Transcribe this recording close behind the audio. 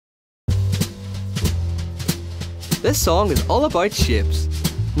This song is all about shapes.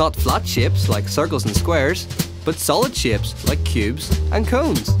 Not flat shapes like circles and squares, but solid shapes like cubes and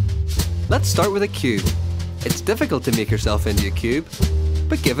cones. Let's start with a cube. It's difficult to make yourself into a cube,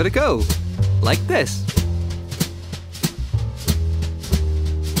 but give it a go. Like this.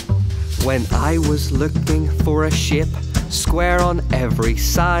 When I was looking for a shape, square on every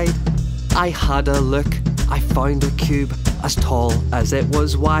side, I had a look, I found a cube as tall as it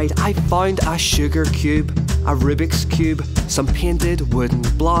was wide. I found a sugar cube, a Rubik's cube, some painted wooden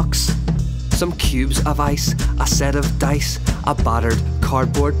blocks, some cubes of ice, a set of dice, a battered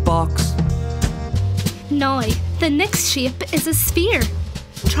cardboard box. Now, the next shape is a sphere.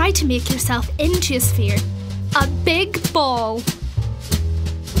 Try to make yourself into a sphere. A big ball.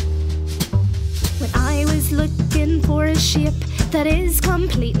 When I was looking for a shape that is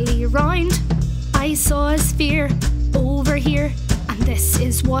completely round, I saw a sphere over here, and this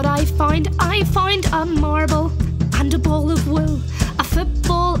is what I found. I found a marble and a ball of wool, a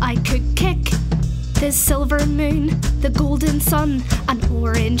football I could kick, the silver moon, the golden sun, an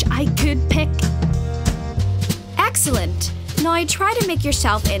orange I could pick. Excellent! Now try to make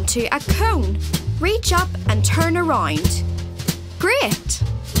yourself into a cone. Reach up and turn around. Great!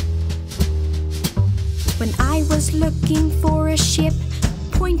 When I was looking for a shape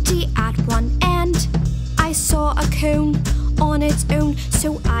pointy at one end, I saw a cone on its own,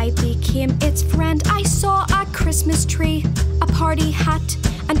 so I became its friend. I saw a Christmas tree, a party hat,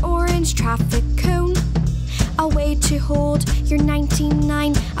 an orange traffic cone, a way to hold your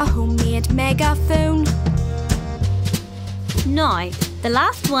 99, a homemade megaphone. Now, the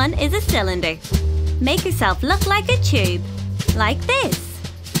last one is a cylinder. Make yourself look like a tube, like this.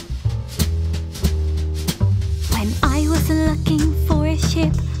 When I was looking for a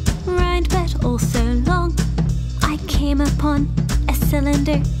shape, round but also long, I came upon a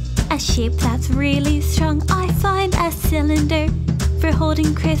cylinder, a shape that's really strong. I found a cylinder for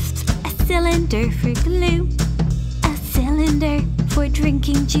holding crisps, a cylinder for glue, a cylinder for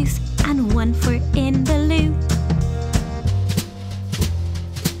drinking juice, and one for in the loo.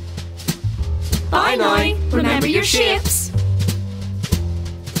 Bye now! Remember your shapes!